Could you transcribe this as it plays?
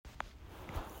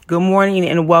Good morning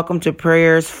and welcome to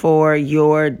Prayers for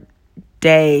Your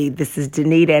Day. This is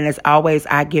Danita, and as always,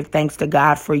 I give thanks to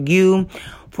God for you,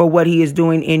 for what He is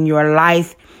doing in your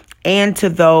life, and to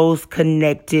those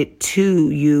connected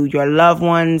to you, your loved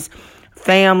ones,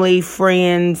 family,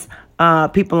 friends,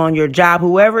 people on your job,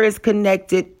 whoever is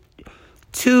connected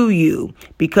to you.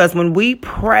 Because when we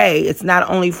pray, it's not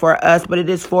only for us, but it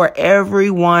is for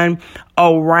everyone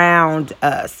around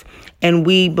us. And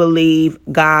we believe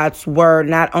God's word,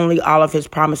 not only all of His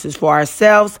promises for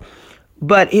ourselves,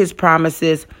 but His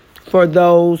promises for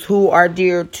those who are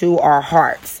dear to our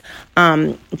hearts.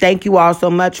 Thank you all so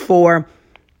much for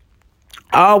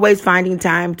always finding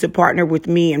time to partner with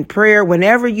me in prayer.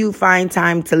 Whenever you find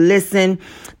time to listen,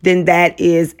 then that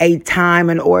is a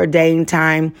time, an ordained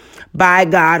time by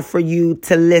God for you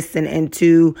to listen and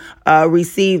to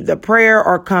receive the prayer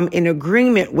or come in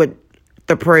agreement with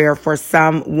the prayer for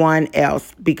someone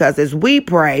else. Because as we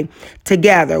pray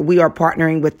together, we are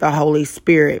partnering with the Holy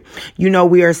Spirit. You know,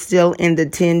 we are still in the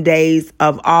 10 days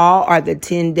of awe, or the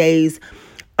 10 days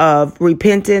of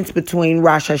repentance between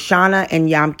Rosh Hashanah and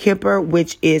Yom Kippur,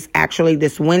 which is actually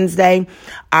this Wednesday,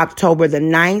 October the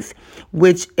 9th,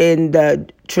 which in the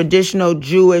traditional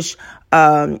Jewish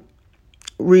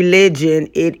religion,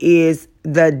 it is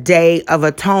the Day of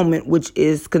Atonement, which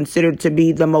is considered to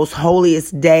be the most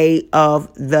holiest day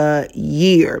of the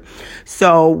year.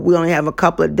 So we only have a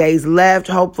couple of days left.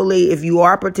 Hopefully, if you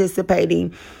are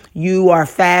participating, you are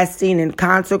fasting and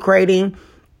consecrating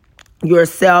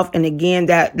yourself. And again,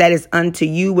 that is unto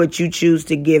you what you choose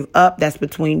to give up. That's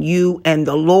between you and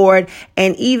the Lord.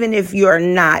 And even if you're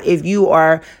not, if you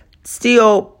are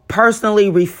still personally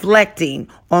reflecting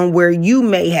on where you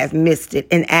may have missed it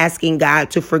and asking God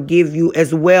to forgive you,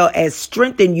 as well as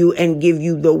strengthen you and give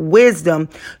you the wisdom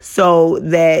so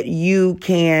that you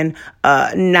can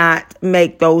not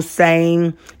make those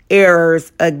same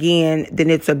errors again, then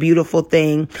it's a beautiful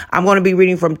thing. I'm going to be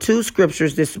reading from two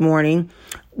scriptures this morning.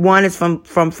 One is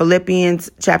from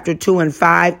Philippians chapter 2 and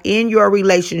 5. In your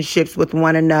relationships with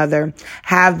one another,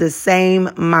 have the same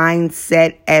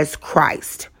mindset as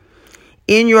Christ.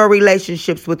 In your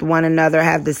relationships with one another,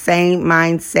 have the same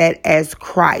mindset as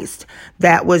Christ.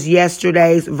 That was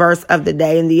yesterday's verse of the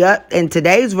day. And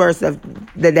today's verse of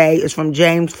the day is from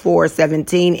James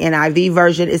 4:17 NIV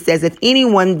version. It says, if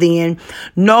anyone then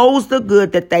knows the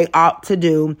good that they ought to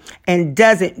do and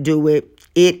doesn't do it,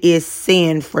 it is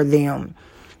sin for them.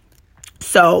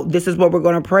 So this is what we're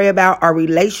going to pray about, our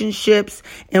relationships,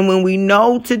 and when we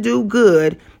know to do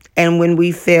good and when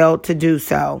we fail to do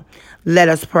so. Let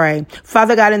us pray.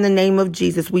 Father God, in the name of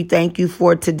Jesus, we thank you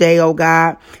for today, oh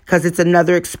God, because it's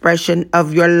another expression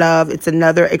of your love. It's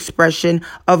another expression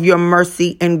of your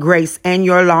mercy and grace and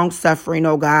your long suffering,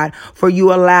 oh God, for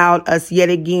you allowed us yet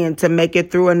again to make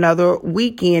it through another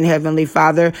weekend, Heavenly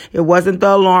Father. It wasn't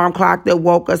the alarm clock that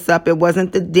woke us up. It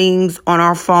wasn't the dings on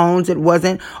our phones. It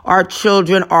wasn't our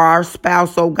children or our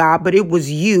spouse, oh God, but it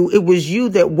was you. It was you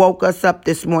that woke us up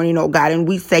this morning, oh God, and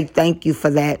we say thank you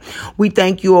for that. We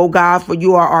thank you, oh God, for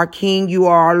you are our King. You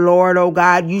are our Lord, oh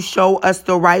God. You show us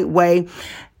the right way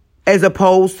as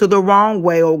opposed to the wrong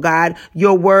way, oh God.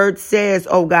 Your word says,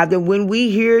 oh God, that when we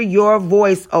hear your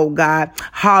voice, oh God,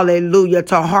 hallelujah,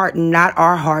 to harden not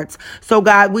our hearts. So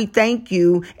God, we thank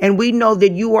you, and we know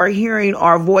that you are hearing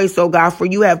our voice, oh God, for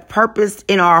you have purposed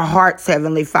in our hearts,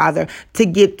 Heavenly Father, to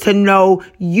get to know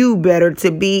you better, to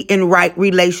be in right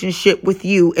relationship with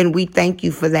you. And we thank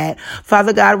you for that.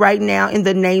 Father God, right now, in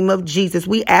the name of Jesus,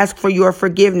 we ask for your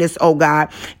forgiveness, oh God,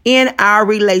 in our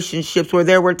relationships where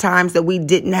there were times that we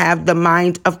didn't have the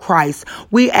mind of Christ.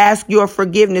 We ask your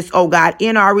forgiveness, oh God,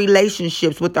 in our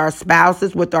relationships with our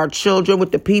spouses, with our children,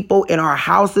 with the people in our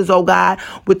houses, oh God,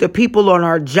 with the people on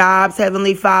our jobs,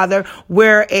 Heavenly Father,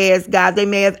 whereas, God, they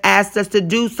may have asked us to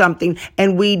do something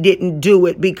and we didn't do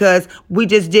it because we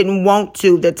just didn't want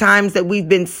to. The times that we've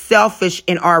been selfish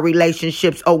in our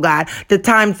relationships, oh God, the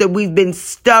times that we've been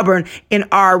stubborn in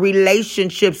our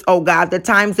relationships, oh God, the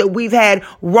times that we've had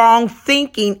wrong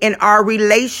thinking in our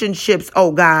relationships,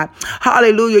 oh God.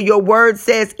 Hallelujah. Your word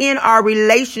says in our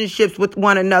relationships with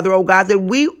one another, oh God, that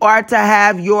we are to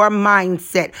have your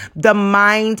mindset, the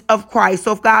mind of Christ.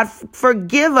 So God,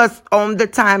 forgive us on the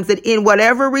times that in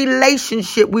whatever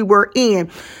relationship we were in,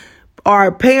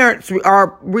 our parents,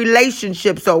 our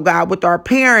relationships, oh God, with our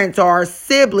parents or our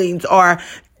siblings or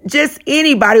just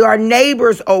anybody, our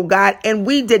neighbors, oh God, and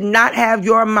we did not have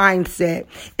your mindset.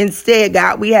 Instead,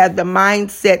 God, we had the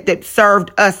mindset that served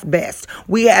us best.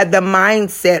 We had the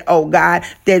mindset, oh God,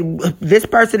 that this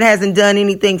person hasn't done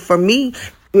anything for me.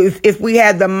 If we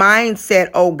had the mindset,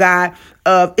 oh God,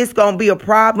 of it's going to be a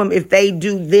problem if they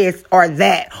do this or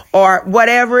that or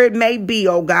whatever it may be,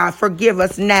 oh God. Forgive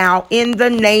us now in the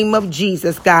name of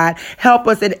Jesus, God. Help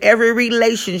us in every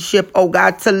relationship, oh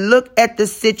God, to look at the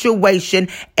situation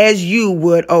as you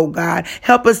would, oh God.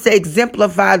 Help us to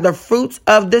exemplify the fruits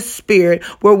of the Spirit,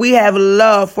 where we have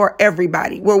love for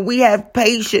everybody, where we have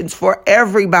patience for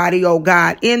everybody, oh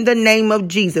God, in the name of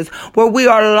Jesus, where we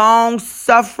are long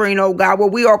suffering, oh God, where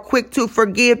we are quick to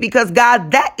forgive, because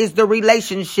God, that is the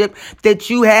relationship that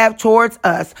you have towards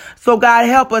us. So God,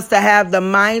 help us to have the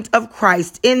mind of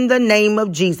Christ in the name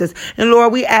of Jesus. And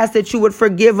Lord, we ask that you would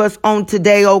forgive us on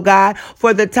today, oh God,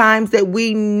 for the times that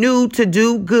we knew to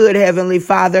do good, Heavenly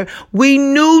Father. We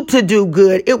knew to do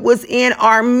good. It was in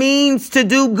our means to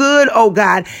do good, oh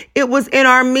God. It was in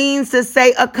our means to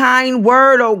say a kind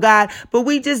word, oh God, but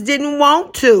we just didn't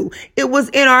want to. It was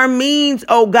in our means,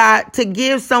 oh God, to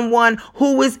give someone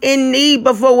who was in need,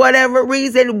 but for whatever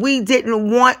reason, we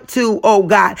didn't want to, oh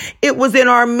God. It was in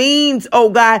our means, oh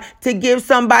God, to give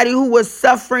somebody who was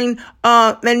suffering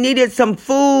and needed some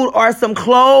food or some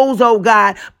clothes, oh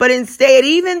God. But instead,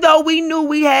 even though we knew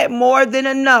we had more than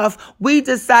enough, we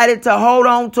decided to hold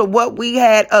on to what we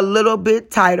had a little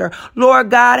bit tighter. Lord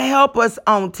God, help us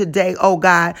on today, oh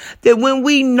God, that when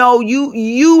we know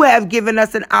you have given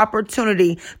us an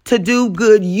opportunity to do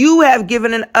good, you have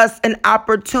given us an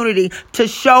opportunity to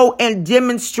show and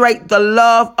demonstrate the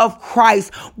love of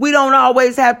Christ. We don't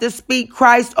always have to speak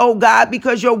Christ, oh God,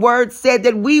 because your word said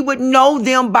that we would know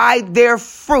them by their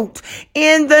fruit.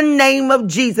 In the name of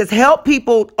Jesus, help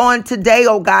people on today,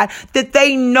 oh God, that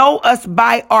they know us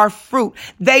by our fruit.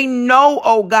 They know,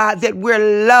 oh God, that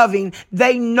we're loving.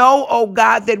 They know, oh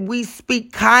God, that we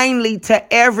speak kindly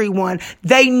to everyone.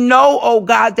 They know, oh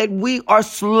God, that we are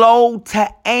slow to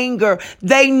anger.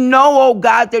 They know, oh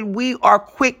God, that we are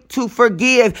quick to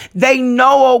forgive. They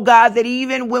know, oh God, that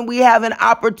even when we have an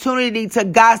opportunity to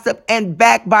gossip and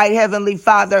backbite, Heavenly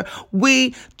Father,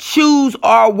 we choose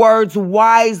our words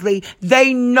wisely.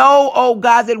 They know, oh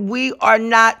God, that we are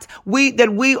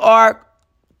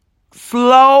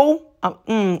slow,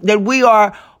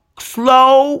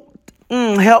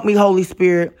 help me, Holy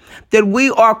Spirit, that we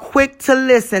are quick to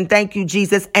listen. Thank you,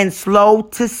 Jesus, and slow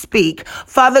to speak.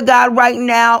 Father God, right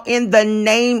now, in the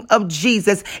name of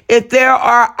Jesus, if there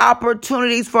are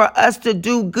opportunities for us to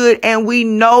do good and we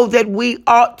know that we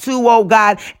ought to, oh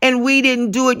God, and we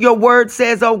didn't do it, your word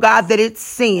says, oh God, that it's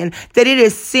sin, that it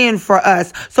is sin for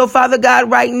us. So Father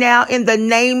God, right now, in the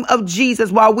name of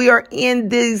Jesus, while we are in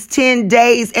these 10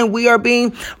 days and we are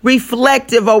being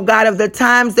reflective, oh God, of the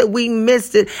times that we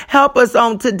missed it, help us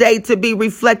on today to be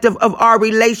reflective of our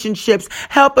relationships.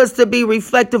 Help us to be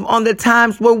reflective on the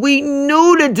times where we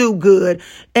knew to do good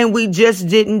and we just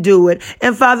didn't do it.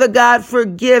 And Father God,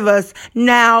 forgive us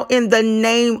now in the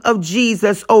name of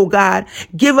Jesus, oh God.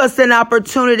 Give us an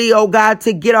opportunity, oh God,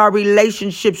 to get our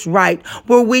relationships right,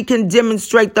 where we can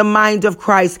demonstrate the mind of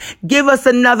Christ. Give us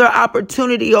another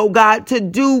opportunity, oh God, to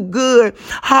do good.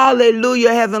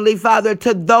 Hallelujah, Heavenly Father,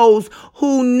 to those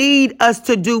who need us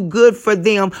to do good for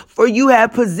them. For you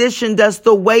have positioned us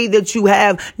the way that you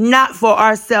have, not for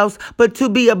ourselves, but to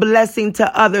be a blessing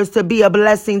to others, to be a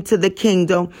blessing to the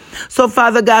kingdom. So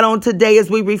Father God, on today, as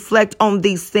we reflect on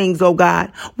these things, oh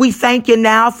God, we thank you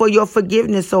now for your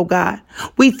forgiveness, oh God.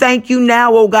 We thank you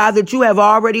now, oh God, that you have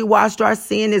already washed our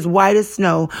sin as white as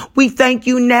snow. We thank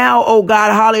you now, oh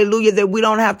God, hallelujah, that we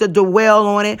don't have to dwell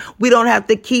on it. We don't have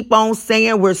to keep on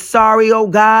saying we're sorry, oh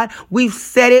God. We've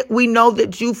said it. We know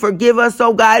that you forgive us,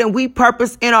 oh God, and we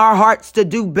purpose in our hearts to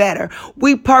do better.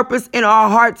 We purpose in our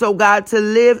hearts, oh God, to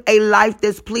live a life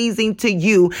that's pleasing to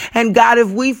you. And God, if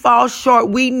we fall short,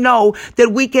 we know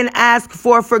that we can ask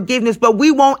for forgiveness, but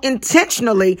we won't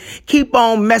intentionally keep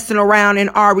on messing around in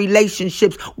our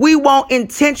relationships. We won't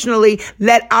intentionally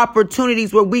let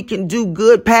opportunities where we can do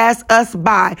good pass us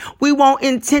by. We won't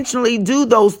intentionally do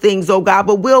those things, oh God,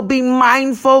 but we'll be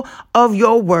mindful of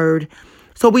your word.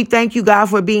 So we thank you, God,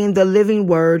 for being the living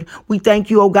word. We thank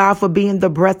you, oh God, for being the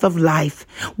breath of life.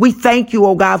 We thank you,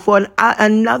 oh God, for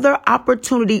another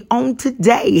opportunity on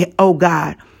today, oh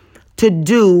God, to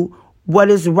do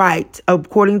what is right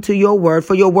according to your word.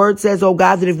 For your word says, oh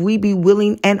God, that if we be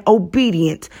willing and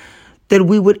obedient, that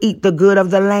we would eat the good of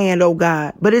the land, oh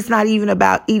God. But it's not even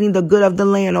about eating the good of the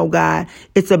land, oh God.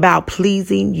 It's about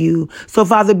pleasing you. So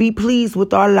Father, be pleased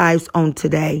with our lives on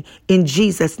today. In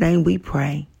Jesus' name we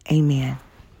pray. Amen.